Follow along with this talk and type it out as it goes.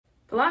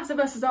The Last of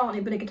Us is all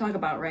anybody can talk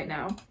about right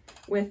now,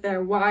 with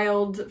their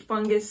wild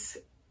fungus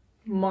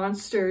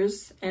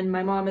monsters, and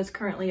my mom is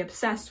currently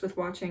obsessed with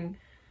watching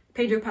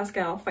Pedro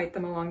Pascal fight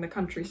them along the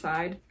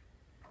countryside.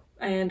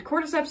 And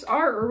cordyceps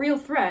are a real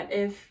threat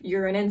if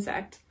you're an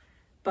insect,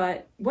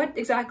 but what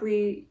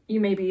exactly, you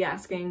may be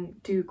asking,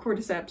 do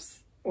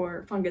cordyceps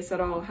or fungus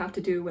at all have to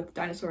do with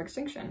dinosaur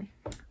extinction?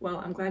 Well,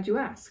 I'm glad you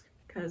asked,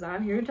 because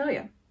I'm here to tell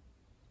you.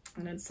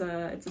 And it's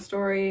a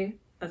story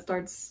that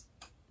starts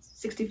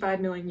 65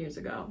 million years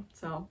ago,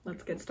 so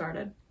let's get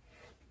started.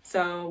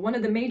 So one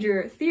of the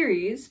major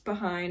theories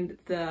behind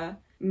the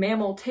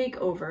mammal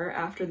takeover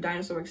after the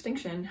dinosaur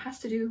extinction has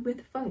to do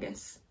with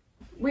fungus.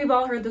 We've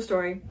all heard the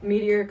story.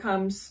 Meteor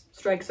comes,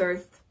 strikes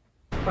Earth,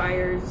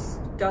 fires,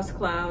 dust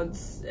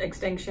clouds,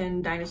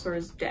 extinction,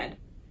 dinosaurs dead,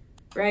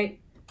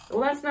 right?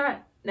 Well, that's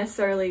not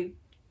necessarily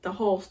the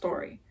whole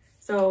story.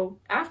 So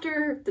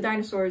after the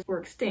dinosaurs were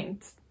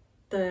extinct,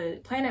 the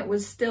planet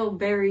was still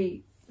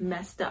very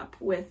messed up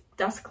with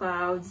dust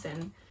clouds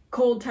and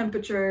cold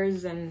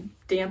temperatures and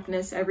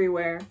dampness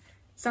everywhere.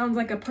 Sounds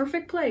like a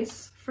perfect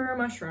place for a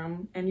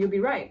mushroom, and you'd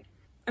be right.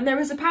 And there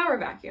was a power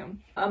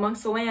vacuum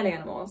amongst the land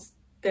animals.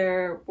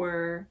 There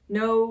were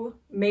no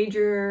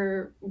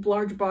major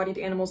large-bodied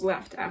animals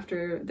left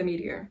after the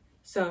meteor.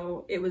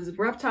 So it was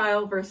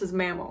reptile versus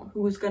mammal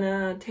who was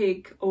gonna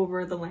take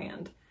over the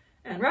land.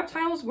 And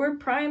reptiles were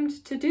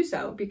primed to do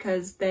so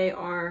because they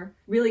are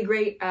really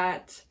great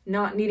at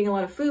not needing a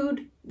lot of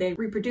food. They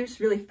reproduce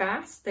really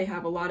fast. They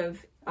have a lot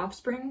of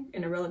offspring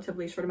in a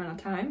relatively short amount of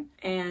time.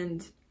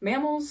 And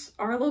mammals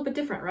are a little bit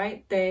different,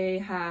 right? They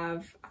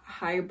have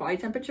higher body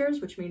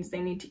temperatures, which means they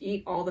need to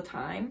eat all the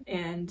time,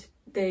 and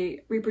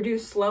they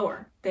reproduce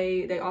slower.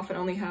 They often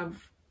only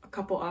have a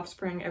couple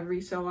offspring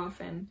every so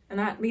often, and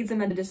that leaves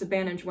them at a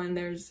disadvantage when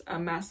there's a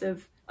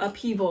massive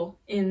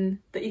upheaval in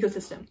the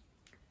ecosystem.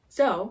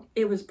 So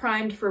it was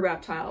primed for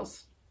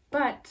reptiles,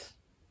 but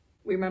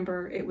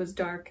remember, it was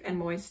dark and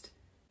moist,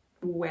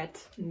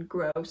 wet and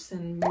gross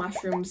and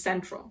mushroom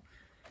central.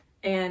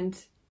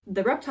 And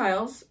the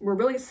reptiles were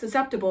really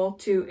susceptible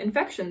to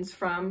infections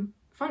from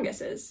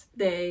funguses.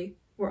 They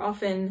were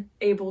often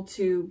able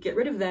to get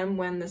rid of them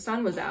when the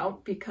sun was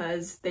out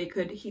because they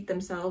could heat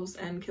themselves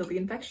and kill the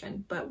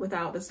infection. But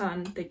without the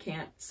sun, they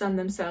can't sun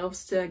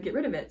themselves to get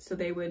rid of it. So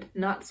they would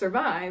not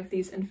survive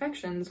these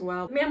infections,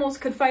 while mammals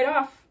could fight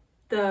off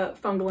the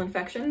fungal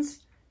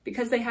infections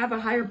because they have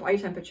a higher body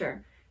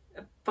temperature.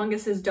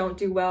 Funguses don't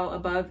do well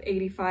above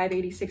 85,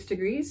 86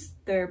 degrees.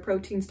 Their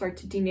proteins start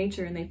to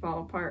denature and they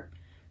fall apart.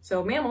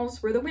 So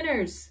mammals were the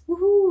winners.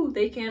 Woohoo!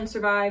 They can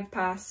survive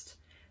past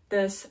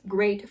this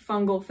great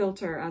fungal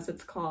filter, as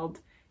it's called.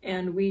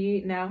 And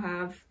we now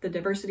have the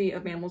diversity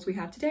of mammals we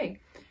have today,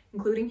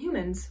 including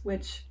humans,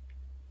 which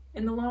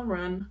in the long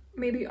run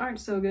maybe aren't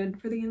so good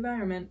for the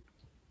environment.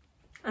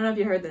 I don't know if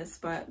you heard this,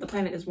 but the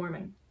planet is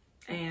warming.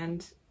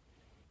 And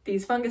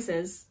these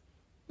funguses,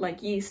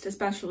 like yeast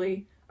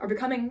especially, are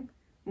becoming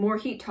more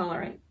heat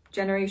tolerant.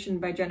 Generation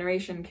by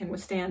generation can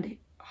withstand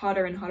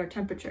hotter and hotter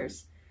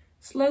temperatures,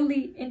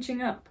 slowly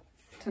inching up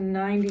to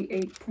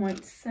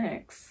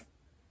 98.6.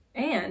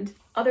 And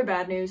other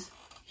bad news,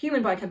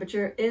 human body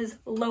temperature is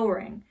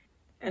lowering.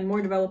 In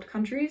more developed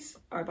countries,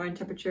 our body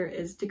temperature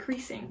is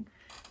decreasing.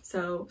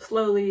 So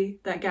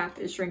slowly that gap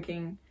is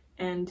shrinking,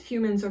 and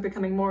humans are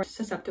becoming more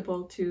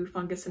susceptible to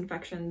fungus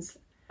infections,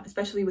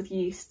 especially with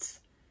yeasts.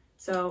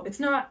 So it's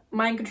not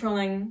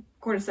mind-controlling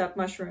cordyceps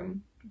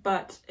mushroom,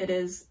 but it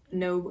is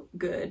no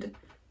good.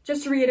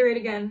 Just to reiterate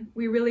again,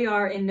 we really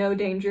are in no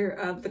danger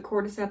of the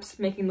cordyceps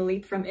making the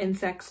leap from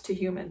insects to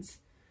humans.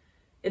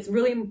 It's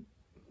really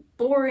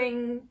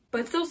boring,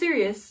 but still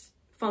serious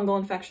fungal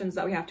infections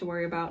that we have to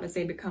worry about as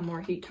they become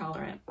more heat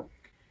tolerant.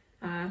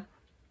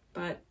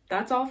 But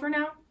that's all for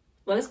now.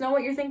 Let us know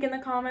what you think in the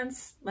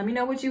comments. Let me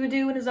know what you would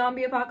do in a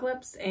zombie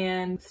apocalypse,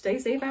 and stay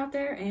safe out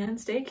there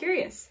and stay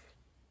curious.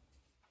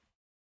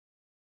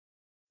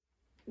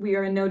 We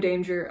are in no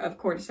danger of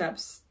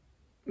cordyceps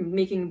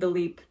making the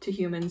leap to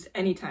humans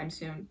anytime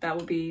soon. That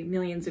will be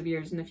millions of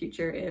years in the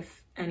future,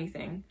 if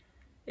anything,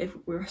 if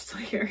we're still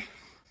here.